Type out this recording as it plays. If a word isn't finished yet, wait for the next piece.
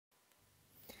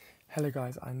Hello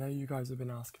guys, I know you guys have been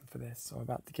asking for this, so I'm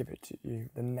about to give it to you,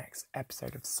 the next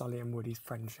episode of Sulley and Woody's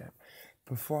friendship.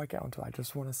 Before I get onto it, I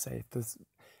just want to say if this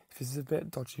is a bit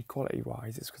dodgy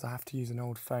quality-wise, it's because I have to use an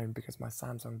old phone because my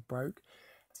Samsung broke,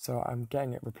 so I'm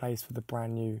getting it replaced with the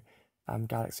brand new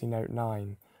Galaxy Note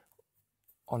 9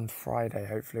 on Friday,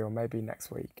 hopefully, or maybe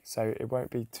next week. So it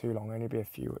won't be too long, only be a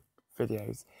few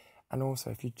videos. And also,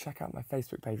 if you check out my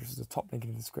Facebook page, which is the top link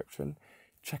in the description,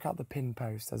 check out the pinned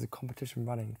post. There's a competition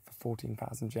running for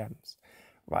 14,000 gems.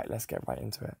 Right, let's get right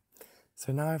into it.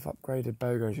 So now I've upgraded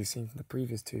Bogo, as you've seen from the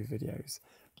previous two videos.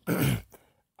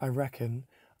 I reckon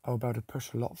I'll be able to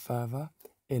push a lot further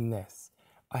in this.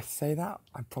 I say that,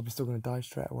 I'm probably still going to die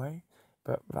straight away,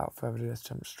 but without further ado, let's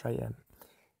jump straight in.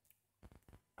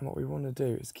 And what we want to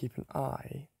do is keep an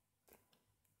eye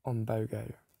on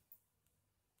Bogo.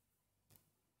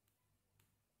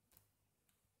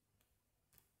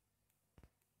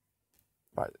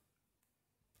 Right.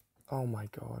 Oh my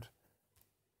god.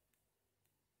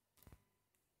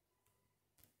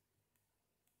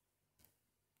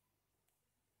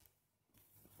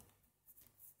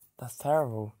 That's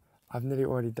terrible. I've nearly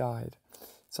already died.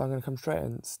 So I'm going to come straight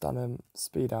in, stun him,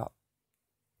 speed up,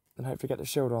 and hopefully get the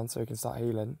shield on so he can start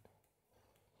healing.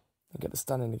 And get the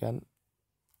stun in again.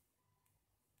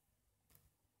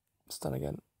 Stun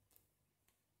again.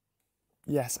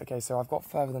 Yes, okay, so I've got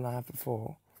further than I have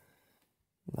before.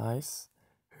 Nice.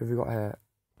 Who have we got here?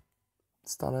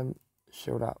 Stun him,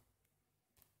 shield up.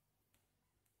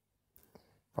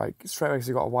 Right, straight away because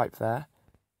we've got a wipe there.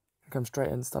 Come straight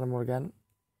in, stun him all again.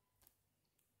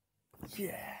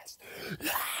 Yes!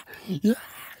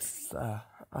 Yes! I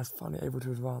was finally able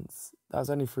to advance. That was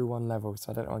only through one level,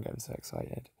 so I don't know why I'm getting so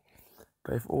excited.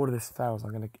 But if all of this fails,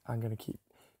 I'm gonna keep,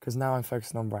 because now I'm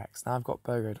focusing on Rex. Now I've got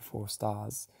Bogo to 4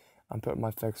 stars. I'm putting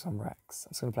my focus on Rex.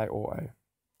 I'm just gonna play auto.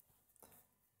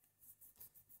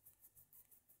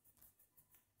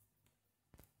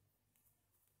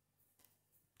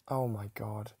 Oh my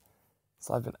god.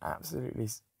 So I've been absolutely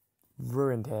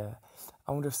ruined here.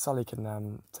 I wonder if Sulley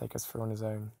can take us through on his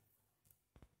own.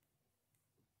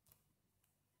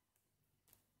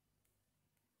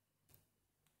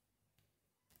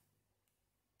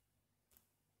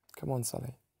 Come on,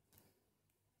 Sulley.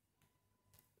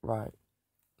 Right.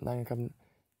 Now I'm coming.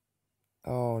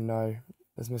 Oh no.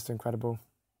 There's Mr. Incredible.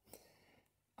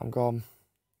 I'm gone.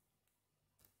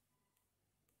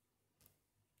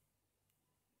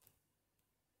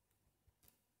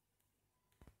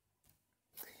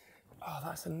 Oh,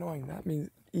 that's annoying. That means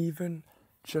even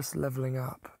just levelling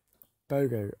up,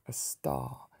 Bogo, a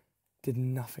star, did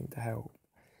nothing to help.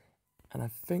 And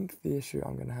I think the issue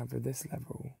I'm going to have with this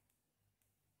level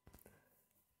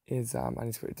is, I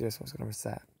need to quickly do this, so I was going to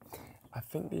reset. I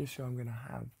think the issue I'm going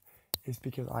to have is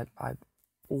because I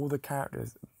all the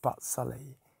characters but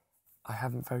Sulley, I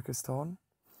haven't focused on.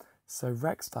 So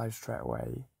Rex dies straight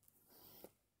away.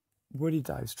 Woody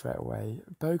dies straight away.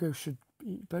 Bogo should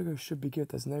be good.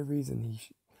 There's no reason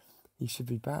he should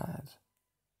be bad.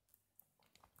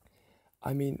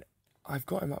 I mean, I've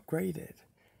got him upgraded.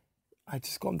 I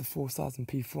just got him to 4 stars in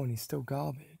P4 and he's still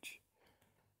garbage.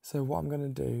 So what I'm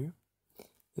going to do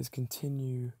is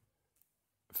continue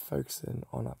focusing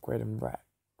on upgrading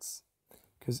Rex.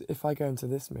 Because if I go into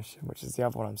this mission, which is the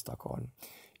other one I'm stuck on,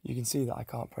 you can see that I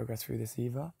can't progress through this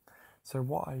either. So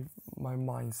what my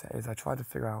mindset is, I try to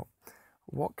figure out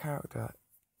what character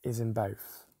is in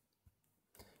both.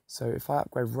 So if I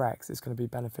upgrade Rex, it's going to be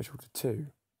beneficial to 2.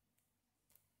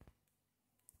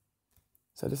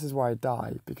 So this is why I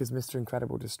die, because Mr.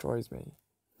 Incredible destroys me.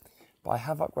 But I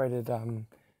have upgraded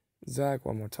Zerg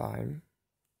one more time.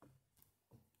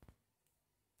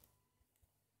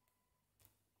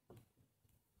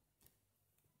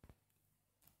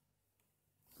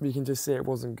 You can just see it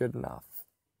wasn't good enough.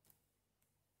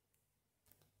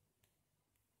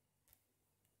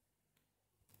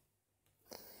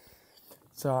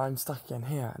 So I'm stuck again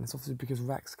here, and it's obviously because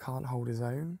Rex can't hold his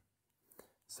own.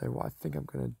 So what I think I'm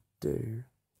going to do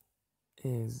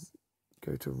is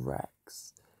go to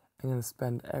Rex. I'm going to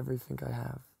spend everything I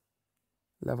have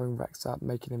leveling Rex up,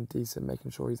 making him decent,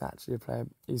 making sure he's actually a player.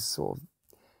 He's sort of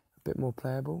a bit more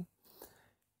playable.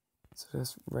 So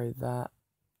just raid that.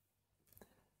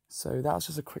 So that was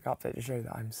just a quick update to show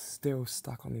that I'm still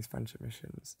stuck on these friendship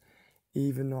missions.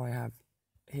 Even though I have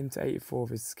him to 84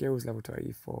 with his skills level to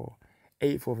 84,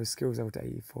 84 with his skills level to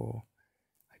 84,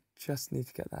 I just need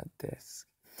to get that disc.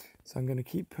 So I'm going to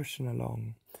keep pushing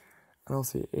along. And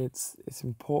also it's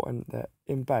important that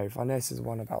in both, I know this is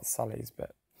one about Sulley's,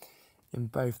 but in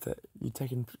both that you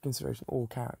take into consideration all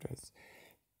characters.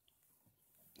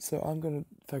 So I'm going to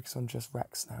focus on just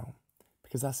Rex now,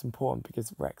 because that's important,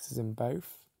 because Rex is in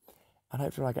both. And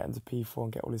hopefully when I get into P4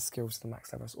 and get all his skills to the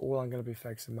max level, that's all I'm going to be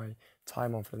focusing my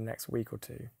time on for the next week or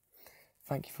two.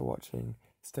 Thank you for watching.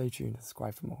 Stay tuned and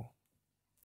subscribe for more.